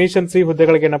ನಿಮಗೆ technician C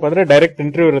ಹುದ್ದೆಗಳಿಗೆ ಏನಪ್ಪಾ ಅಂದ್ರೆ direct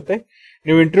interview ಇರುತ್ತೆ.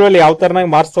 ನೀವು ಇಂಟರ್ವ್ಯೂ ಅಲ್ಲಿ ಯಾವ ತರನಾಗಿ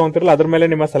ಮಾರ್ಕ್ಸ್ ತಗೊಂತಿರಲ್ಲ ಅದ್ರ ಮೇಲೆ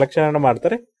ನಿಮ್ಮ ಸೆಲೆಕ್ಷನ್ ಅನ್ನ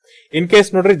ಮಾಡ್ತಾರೆ. ಇನ್ ಕೇಸ್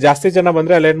ನೋಡ್ರಿ ಜಾಸ್ತಿ ಜನ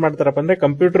ಬಂದ್ರೆ ಅಲ್ಲಿ ಏನ್ ಮಾಡ್ತಾರಪ್ಪ ಅಂದ್ರೆ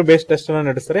ಕಂಪ್ಯೂಟರ್ ಬೇಸ್ಡ್ ಟೆಸ್ಟ್ ಅನ್ನ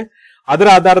ನಡೆಸ್ತಾರೆ. ಅದರ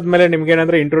ಆಧಾರದ ಮೇಲೆ ನಿಮ್ಗೆ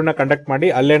ಏನಂದ್ರೆ ಇಂಟರ್ವ್ಯೂ ನ ಕಂಡಕ್ಟ್ ಮಾಡಿ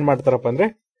ಅಲ್ಲೇನ್ ಮಾಡ್ತಾರಪ್ಪ ಅಂದ್ರೆ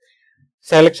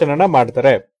ಸೆಲೆಕ್ಷನ್ ಅನ್ನ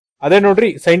ಮಾಡ್ತಾರೆ. ಅದೇ ನೋಡ್ರಿ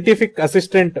ಸೈಂಟಿಫಿಕ್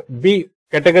ಅಸಿಸ್ಟೆಂಟ್ ಬಿ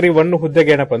ಕ್ಯಾಟಗರಿ 1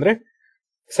 ಹುದ್ದೆಗೆ ಏನಪ್ಪಾ ಅಂದ್ರೆ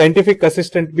ಸೈಂಟಿಫಿಕ್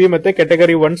ಅಸಿಸ್ಟೆಂಟ್ ಬಿ ಮತ್ತೆ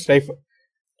ಕ್ಯಾಟಗರಿ 1 ಸ್ಟೈಫ್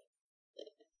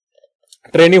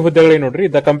ಟ್ರೈನಿ ಹುದ್ದೆಗಳಿಗೆ ನೋಡ್ರಿ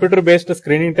the computer based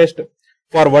screening test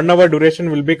for 1 hour duration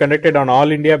will be conducted on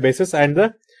all India basis and the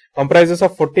comprises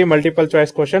of 40 multiple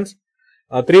choice questions.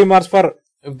 3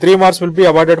 marks will be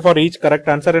awarded for each correct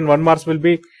answer and 1 marks will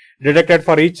be deducted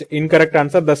for each incorrect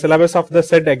answer. The syllabus of the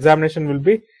said examination will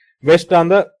be based on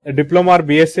the diploma or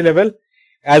BSc level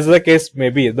as the case may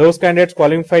be. Those candidates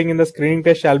qualifying in the screening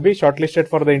test shall be shortlisted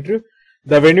for the interview.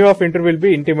 The venue of interview will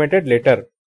be intimated later.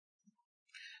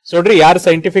 So ನೋಡ್ರಿ ಯಾರು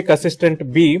scientific assistant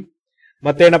B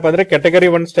ಮತ್ತೆ ಏನಪ್ಪಾ ಅಂದ್ರೆ category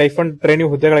 1 stipend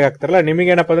training ಹುದ್ದೆಗಳಿಗೆ ಆಗ್ತಾರಲ್ಲ ನಿಮಗೆ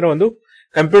ಏನಪ್ಪಾ ಅಂದ್ರೆ ಒಂದು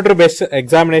ಕಂಪ್ಯೂಟರ್ ಬೇಸ್ಡ್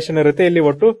ಎಕ್ಸಾಮಿನೇಷನ್ ಇರುತ್ತೆ. ಇಲ್ಲಿ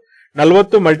ಒಟ್ಟು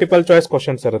 40 ಮಲ್ಟಿಪಲ್ ಚಾಯ್ಸ್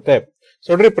ಕ್ವಶನ್ಸ್ ಇರುತ್ತೆ. ಸೊ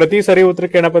ನೋಡ್ರಿ ಪ್ರತಿ ಸರಿ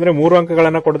ಉತ್ತರಕ್ಕೆ ಏನಪ್ಪಾ ಅಂದ್ರೆ 3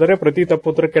 ಅಂಕಗಳನ್ನ ಕೊಡ್ತಾರೆ. ಪ್ರತಿ ತಪ್ಪು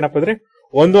ಉತ್ತರಕ್ಕೆ ಏನಪ್ಪಾ ಅಂದ್ರೆ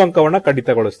 1 ಅಂಕವನ್ನ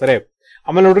ಕಡಿತಗೊಳಿಸ್ತಾರೆ.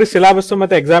 ಆಮೇಲೆ ನೋಡ್ರಿ ಸಿಲಾಬಸ್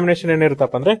ಮತ್ತೆ ಎಕ್ಸಾಮಿನೇಷನ್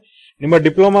ಏನಿರುತ್ತಪ್ಪ ಅಂದ್ರೆ ನಿಮ್ಮ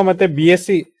ಡಿಪ್ಲೊಮಾ ಮತ್ತೆ BSc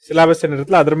ಸಿಲಾಬಸ್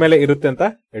ಏನಿರುತ್ತಲ್ಲ ಅದ್ರ ಮೇಲೆ ಇರುತ್ತೆ ಅಂತ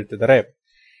ಹೇಳ್ತಿದ್ದಾರೆ.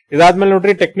 ಇದಾದ್ಮೇಲೆ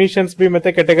ನೋಡ್ರಿ ಟೆಕ್ನಿಷಿಯನ್ಸ್ ಬಿ ಮತ್ತೆ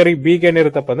ಕ್ಯಾಟಗರಿ ಬಿ ಗೆ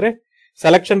ಏನಿರುತ್ತಪ್ಪ ಅಂದ್ರೆ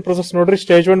ಸೆಲೆಕ್ಷನ್ ಪ್ರೊಸೆಸ್ ನೋಡ್ರಿ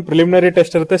ಸ್ಟೇಜ್ 1 ಪ್ರಿಲಿಮಿನರಿ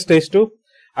ಟೆಸ್ಟ್ ಇರುತ್ತೆ, ಸ್ಟೇಜ್ 2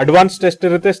 ಅಡ್ವಾನ್ಸ್ ಟೆಸ್ಟ್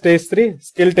ಇರುತ್ತೆ, ಸ್ಟೇಜ್ 3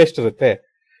 ಸ್ಕಿಲ್ ಟೆಸ್ಟ್ ಇರುತ್ತೆ.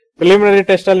 ಪ್ರಿಲಿಮಿನರಿ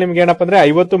ಟೆಸ್ಟ್ ಅಲ್ಲಿ ನಿಮ್ಗೆ ಏನಪ್ಪಾ ಅಂದ್ರೆ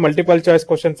 50 ಮಲ್ಟಿಪಲ್ ಚಾಯ್ಸ್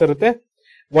ಕ್ವಶನ್ಸ್ ಇರುತ್ತೆ.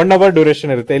 1 hour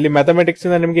ಡ್ಯೂರೇಷನ್ ಇರುತ್ತೆ. ಇಲ್ಲಿ ಮ್ಯಾಥಮೆಟಿಕ್ಸ್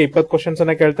ಇಂದ ನಿಮಗೆ 20 ಕ್ವಶನ್ಸ್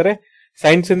ಅನ್ನ ಕೇಳ್ತಾರೆ,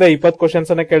 ಸೈನ್ಸ್ ಇಂದ 20 ಕ್ವಶನ್ಸ್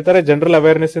ಅನ್ನ ಕೇಳ್ತಾರೆ, ಜನರಲ್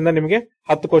ಅವೇರ್ನೆಸ್ ಇಂದ ನಿಮಗೆ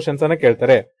 10 ಕ್ವಶನ್ಸ್ ಅನ್ನ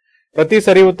ಕೇಳ್ತಾರೆ. ಪ್ರತಿ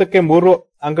ಸರಿ ಉತ್ತರಕ್ಕೆ 3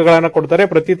 ಅಂಕಗಳನ್ನ ಕೊಡ್ತಾರೆ.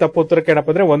 ಪ್ರತಿ ತಪ್ಪು ಉತ್ತರಕ್ಕೆ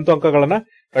ಏನಪ್ಪಾ ಅಂದ್ರೆ 1 ಅಂಕಗಳನ್ನ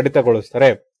ಕಡಿತಗೊಳಿಸ್ತಾರೆ.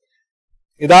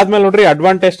 ಇದಾದ್ಮೇಲೆ ನೋಡ್ರಿ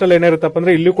ಅಡ್ವಾನ್ಸ್ ಟೆಸ್ಟ್ ಅಲ್ಲಿ ಏನಿರುತ್ತಪ್ಪ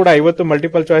ಅಂದ್ರೆ ಇಲ್ಲೂ ಕೂಡ 50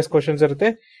 ಮಲ್ಟಿಪಲ್ ಚಾಯ್ಸ್ ಕ್ವಶನ್ಸ್ ಇರುತ್ತೆ.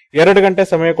 2 ಗಂಟೆ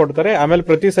ಸಮಯ ಕೊಡ್ತಾರೆ. ಆಮೇಲೆ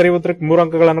ಪ್ರತಿ ಸರಿ ಉತ್ತರಕ್ಕೆ 3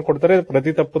 ಅಂಕಗಳನ್ನ ಕೊಡ್ತಾರೆ.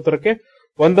 ಪ್ರತಿ ತಪ್ಪು ಉತ್ತರಕ್ಕೆ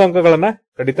 1 ಅಂಕಗಳನ್ನ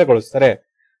ಕಡಿತಗೊಳಿಸ್ತಾರೆ.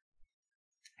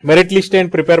 ಮೆರಿಟ್ ಲಿಸ್ಟ್ ಏನ್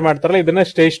ಪ್ರಿಪೇರ್ ಮಾಡ್ತಾರಲ್ಲ ಇದನ್ನ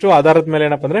ಸ್ಟೇಜ್ 2 ಆಧಾರದ ಮೇಲೆ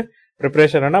ಏನಪ್ಪಾ ಅಂದ್ರೆ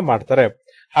ಪ್ರಿಪರೇಷನ್ ಅನ್ನ ಮಾಡ್ತಾರೆ.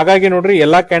 ಹಾಗಾಗಿ ನೋಡ್ರಿ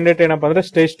ಎಲ್ಲಾ ಕ್ಯಾಂಡಿಡೇಟ್ ಏನಪ್ಪಾ ಅಂದ್ರೆ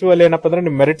ಸ್ಟೇಜ್ 2 ಅಲ್ಲಿ ಏನಪ್ಪಾ ಅಂದ್ರೆ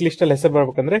ನಿಮ್ ಮೆರಿಟ್ ಲಿಸ್ಟ್ ಅಲ್ಲಿ ಹೆಸರು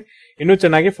ಬರ್ಬೇಕಂದ್ರೆ ಇನ್ನೂ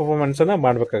ಚೆನ್ನಾಗಿ ಪರ್ಫಾರ್ಮೆನ್ಸ್ ಅನ್ನ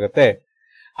ಮಾಡ್ಬೇಕಾಗತ್ತೆ.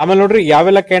 ಆಮೇಲೆ ನೋಡ್ರಿ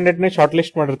ಯಾವೆಲ್ಲ ಕ್ಯಾಂಡಿಡೇಟ್ ನ ಶಾರ್ಟ್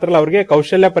ಲಿಸ್ಟ್ ಮಾಡಿರ್ತಾರಲ್ಲ ಅವ್ರಿಗೆ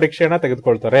ಕೌಶಲ್ಯ ಪರೀಕ್ಷೆಯನ್ನ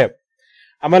ತೆಗೆದುಕೊಳ್ತಾರೆ.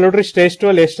 ಆಮೇಲೆ ನೋಡ್ರಿ ಸ್ಟೇಜ್ 2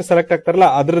 ಅಲ್ಲಿ ಎಷ್ಟು ಸೆಲೆಕ್ಟ್ ಆಗ್ತಾರಲ್ಲ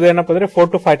ಅದ್ರದ್ದು ಏನಪ್ಪಾ ಅಂದ್ರೆ 4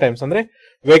 to 5 ಟೈಮ್ಸ್ ಅಂದ್ರೆ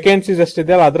ವೇಕೆನ್ಸೀಸ್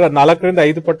ಎಷ್ಟಿದೆಯಲ್ಲ ಅದ್ರ 4 ರಿಂದ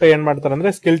 5 ಪಟ್ಟು ಏನ್ ಮಾಡ್ತಾರೆ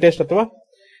ಅಂದ್ರೆ ಸ್ಕಿಲ್ ಟೆಸ್ಟ್ ಅಥವಾ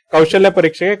ಕೌಶಲ್ಯ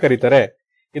ಪರೀಕ್ಷೆಗೆ ಕರೀತಾರೆ.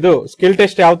 ಇದು ಸ್ಕಿಲ್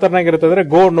ಟೆಸ್ಟ್ ಯಾವ ತರನಾಗಿರುತ್ತೆ ಅಂದ್ರೆ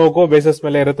ಗೋ ನೋ ಗೋ ಬೇಸಿಸ್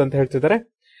ಮೇಲೆ ಇರುತ್ತೆ ಅಂತ ಹೇಳ್ತಿದ್ದಾರೆ.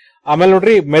 ಆಮೇಲೆ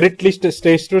ನೋಡ್ರಿ ಮೆರಿಟ್ ಲಿಸ್ಟ್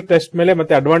ಸ್ಟೇಜ್ 2 ಟೆಸ್ಟ್ ಮೇಲೆ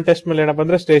ಮತ್ತೆ ಅಡ್ವಾನ್ಸ್ ಟೆಸ್ಟ್ ಮೇಲೆ ಏನಪ್ಪಾ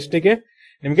ಅಂದ್ರೆ ಸ್ಟೇಜ್ 2 ಗೆ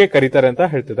ನಿಮ್ಗೆ ಕರೀತಾರೆ ಅಂತ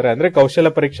ಹೇಳ್ತಿದ್ದಾರೆ. ಅಂದ್ರೆ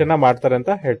ಕೌಶಲ್ಯ ಪರೀಕ್ಷೆನ ಮಾಡ್ತಾರೆ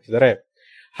ಅಂತ ಹೇಳ್ತಿದ್ದಾರೆ.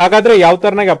 ಹಾಗಾದ್ರೆ ಯಾವ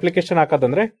ತರನಾಗಿ application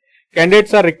ಹಾಕೋದಂದ್ರೆ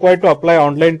candidates R required to apply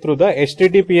online through the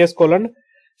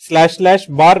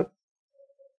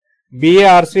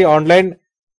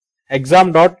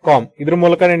https://barc-online-exam.com ಇದ್ರ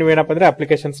ಮೂಲಕ ನೀವು ಏನಪ್ಪಾ ಅಂದ್ರೆ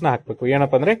ಅಪ್ಲಿಕೇಶನ್ಸ್ ನ ಹಾಕ್ಬೇಕು.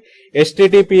 ಏನಪ್ಪಾ ಅಂದ್ರೆ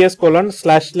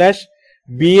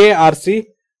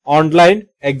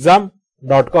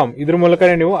https://barc-online-exam.com ಇದ್ರ ಮೂಲಕ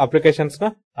ನೀವು ಅಪ್ಲಿಕೇಶನ್ಸ್ ನ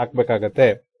ಹಾಕ್ಬೇಕಾಗತ್ತೆ.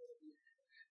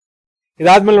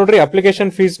 ಇದಾದ್ಮೇಲೆ ನೋಡ್ರಿ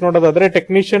ಅಪ್ಲಿಕೇಶನ್ ಫೀಸ್ ನೋಡೋದಾದ್ರೆ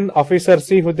ಟೆಕ್ನಿಷಿಯನ್ ಆಫೀಸರ್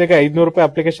ಸಿ ಹುದ್ದೆಗೆ 500 ರೂಪಾಯಿ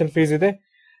ಅಪ್ಲಿಕೇಶನ್ ಫೀಸ್ ಇದೆ.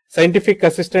 ಸೈಂಟಿಫಿಕ್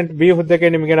ಅಸಿಸ್ಟೆಂಟ್ ಬಿ ಹುದ್ದೆಗೆ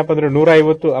ನಿಮ್ಗೆ ಏನಪ್ಪಾ ಅಂದ್ರೆ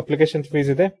 150 ಅಪ್ಲಿಕೇಶನ್ ಫೀಸ್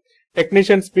ಇದೆ.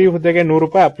 ಟೆಕ್ನಿಷಿಯನ್ಸ್ ಬಿ ಹುದ್ದೆಗೆ 100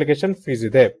 ರೂಪಾಯಿ ಅಪ್ಲಿಕೇಶನ್ ಫೀಸ್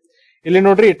ಇದೆ. ಇಲ್ಲಿ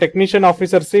ನೋಡ್ರಿ ಟೆಕ್ನಿಷಿಯನ್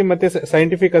ಆಫೀಸರ್ ಸಿ ಮತ್ತೆ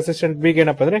ಸೈಂಟಿಫಿಕ್ ಅಸಿಸ್ಟೆಂಟ್ ಬಿ ಗೆ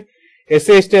ಏನಪ್ಪಾ ಅಂದ್ರೆ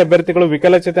SC/ST ಅಭ್ಯರ್ಥಿಗಳು,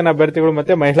 ವಿಕಲಚೇತನ ಅಭ್ಯರ್ಥಿಗಳು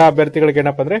ಮತ್ತೆ ಮಹಿಳಾ ಅಭ್ಯರ್ಥಿಗಳಿಗೆ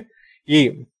ಏನಪ್ಪಾ ಅಂದ್ರೆ ಈ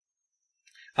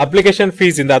ಅಪ್ಲಿಕೇಶನ್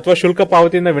ಫೀಸ್ ಇಂದ ಅಥವಾ ಶುಲ್ಕ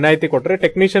ಪಾವತಿಯಿಂದ ವಿನಾಯಿತಿ ಕೊಟ್ಟರೆ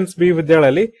ಟೆಕ್ನಿಷಿಯನ್ಸ್ ಬಿ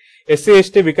ಹುದ್ದೆಗಳಲ್ಲಿ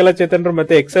SC/ST ವಿಕಲಚೇತನರು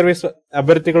ಮತ್ತೆ ಎಕ್ಸ್ ಸರ್ವಿಸ್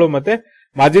ಅಭ್ಯರ್ಥಿಗಳು ಮತ್ತೆ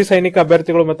ಮಾಜಿ ಸೈನಿಕ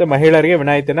ಅಭ್ಯರ್ಥಿಗಳು ಮತ್ತೆ ಮಹಿಳೆಯರಿಗೆ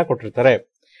ವಿನಾಯಿತಿಯನ್ನ ಕೊಟ್ಟಿರ್ತಾರೆ.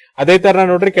 ಅದೇ ತರ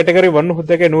ನೋಡ್ರಿ ಕ್ಯಾಟಗರಿ 1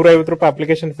 ಹುದ್ದೆಗೆ 150 ರೂಪಾಯಿ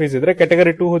ಅಪ್ಲಿಕೇಶನ್ ಫೀಸ್ ಇದ್ರೆ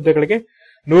ಕ್ಯಾಟಗರಿ 2 ಹುದ್ದೆಗಳಿಗೆ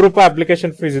 100 ರೂಪಾಯಿ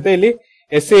ಅಪ್ಲಿಕೇಶನ್ ಫೀಸ್ ಇದೆ. ಇಲ್ಲಿ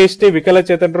SC/ST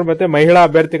ವಿಕಲಚೇತನರು ಮತ್ತೆ ಮಹಿಳಾ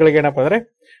ಅಭ್ಯರ್ಥಿಗಳಿಗೆ ಏನಪ್ಪಾ ಅಂದ್ರೆ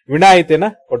ವಿನಾಯಿತಿಯನ್ನ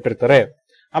ಕೊಟ್ಟಿರ್ತಾರೆ.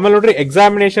 ಆಮೇಲೆ ನೋಡ್ರಿ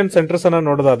ಎಕ್ಸಾಮಿನೇಷನ್ ಸೆಂಟರ್ಸ್ ಅನ್ನ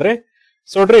ನೋಡೋದಾದ್ರೆ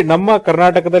ಸೊ ನೋಡ್ರಿ ನಮ್ಮ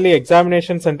ಕರ್ನಾಟಕದಲ್ಲಿ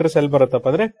ಎಕ್ಸಾಮಿನೇಷನ್ ಸೆಂಟರ್ಸ್ ಎಲ್ಲಿ ಬರುತ್ತಪ್ಪ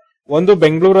ಅಂದ್ರೆ ಒಂದು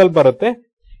ಬೆಂಗಳೂರಲ್ಲಿ ಬರುತ್ತೆ.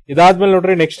 ಇದಾದ್ಮೇಲೆ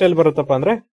ನೋಡ್ರಿ ನೆಕ್ಸ್ಟ್ ಎಲ್ಲಿ ಬರುತ್ತಪ್ಪ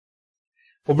ಅಂದ್ರೆ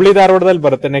ಹುಬ್ಳಿ ಧಾರವಾಡದಲ್ಲಿ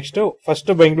ಬರುತ್ತೆ. ನೆಕ್ಸ್ಟ್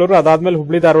ಫಸ್ಟ್ ಬೆಂಗಳೂರು, ಅದಾದ್ಮೇಲೆ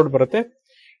ಹುಬ್ಳಿ ಧಾರವಾಡ ಬರುತ್ತೆ.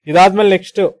 ಇದಾದ್ಮೇಲೆ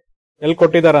ನೆಕ್ಸ್ಟ್ ಎಲ್ಲಿ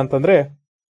ಕೊಟ್ಟಿದಾರ ಅಂತಂದ್ರೆ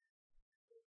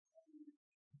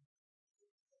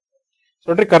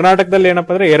ನೋಡ್ರಿ ಕರ್ನಾಟಕದಲ್ಲಿ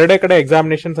ಏನಪ್ಪಾ ಅಂದ್ರೆ ಎರಡೇ ಕಡೆ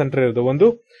ಎಕ್ಸಾಮಿನೇಷನ್ ಸೆಂಟರ್ ಇರೋದು, ಒಂದು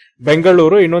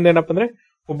ಬೆಂಗಳೂರು, ಇನ್ನೊಂದು ಏನಪ್ಪಾ ಅಂದ್ರೆ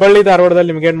ಹುಬ್ಬಳ್ಳಿ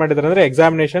ಧಾರವಾಡದಲ್ಲಿ ನಿಮ್ಗೆ ಏನ್ ಮಾಡಿದಾರೆ ಅಂದ್ರೆ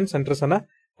ಎಕ್ಸಾಮಿನೇಷನ್ ಸೆಂಟರ್ಸ್ ಅನ್ನ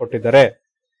ಕೊಟ್ಟಿದ್ದಾರೆ.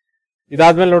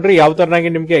 ಇದಾದ್ಮೇಲೆ ನೋಡ್ರಿ ಯಾವ ತರನಾಗಿ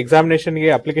ನಿಮ್ಗೆ ಎಕ್ಸಾಮಿನೇಷನ್ ಗೆ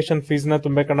ಅಪ್ಲಿಕೇಶನ್ ಫೀಸ್ ನ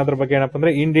ತುಂಬಬೇಕನ್ನೋದ್ರ ಬಗ್ಗೆ ಏನಪ್ಪಾ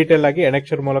ಅಂದ್ರೆ ಇನ್ ಡೀಟೇಲ್ ಆಗಿ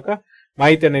ಎಣೆಕ್ಷರ್ ಮೂಲಕ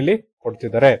ಮಾಹಿತಿಯನ್ನು ಇಲ್ಲಿ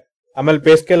ಕೊಡ್ತಿದ್ದಾರೆ. ಆಮೇಲೆ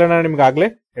ಪೇ ಸ್ಕೇಲ್ ಅನ್ನ ನಿಮ್ಗೆ ಆಗ್ಲೇ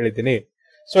ಹೇಳಿದ್ದೀನಿ.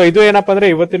 ಸೊ ಇದು ಏನಪ್ಪಾ ಅಂದ್ರೆ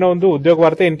ಇವತ್ತಿನ ಒಂದು ಉದ್ಯೋಗ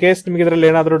ವಾರ್ತೆ. ಇನ್ ಕೇಸ್ ನಿಮ್ಗೆ ಇದ್ರಲ್ಲಿ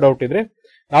ಏನಾದ್ರೂ ಡೌಟ್ ಇದ್ರೆ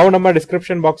ನಾವು ನಮ್ಮ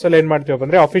ಡಿಸ್ಕ್ರಿಪ್ಷನ್ ಬಾಕ್ಸ್ ಅಲ್ಲಿ ಏನ್ ಮಾಡ್ತೀವಿ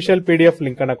ಅಂದ್ರೆ ಅಫಿಷಿಯಲ್ PDF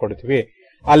ಲಿಂಕ್ ಅನ್ನ ಕೊಡ್ತೀವಿ.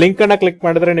 ಆ ಲಿಂಕ್ ಅನ್ನ ಕ್ಲಿಕ್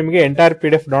ಮಾಡಿದ್ರೆ ನಿಮಗೆ ಎಂಟೈರ್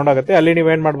PDF ಡೌನ್ಲೋಡ್ ಆಗುತ್ತೆ. ಅಲ್ಲಿ ನೀವು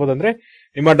ಏನ್ ಮಾಡಬಹುದು ಅಂದ್ರೆ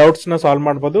ನಿಮ್ಮ ಡೌಟ್ಸ್ ನ ಸಾಲ್ವ್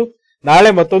ಮಾಡಬಹುದು. ನಾಳೆ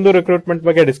ಮತ್ತೊಂದು ರಿಕ್ರೂಟ್ಮೆಂಟ್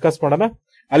ಬಗ್ಗೆ ಡಿಸ್ಕಸ್ ಮಾಡೋಣ.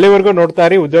 ಅಲ್ಲಿವರೆಗೂ ನೋಡ್ತಾ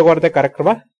ಇರಿ ಉದ್ಯೋಗ ವಾರ್ತೆ ಕಾರ್ಯಕ್ರಮ.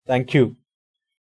 Thank you.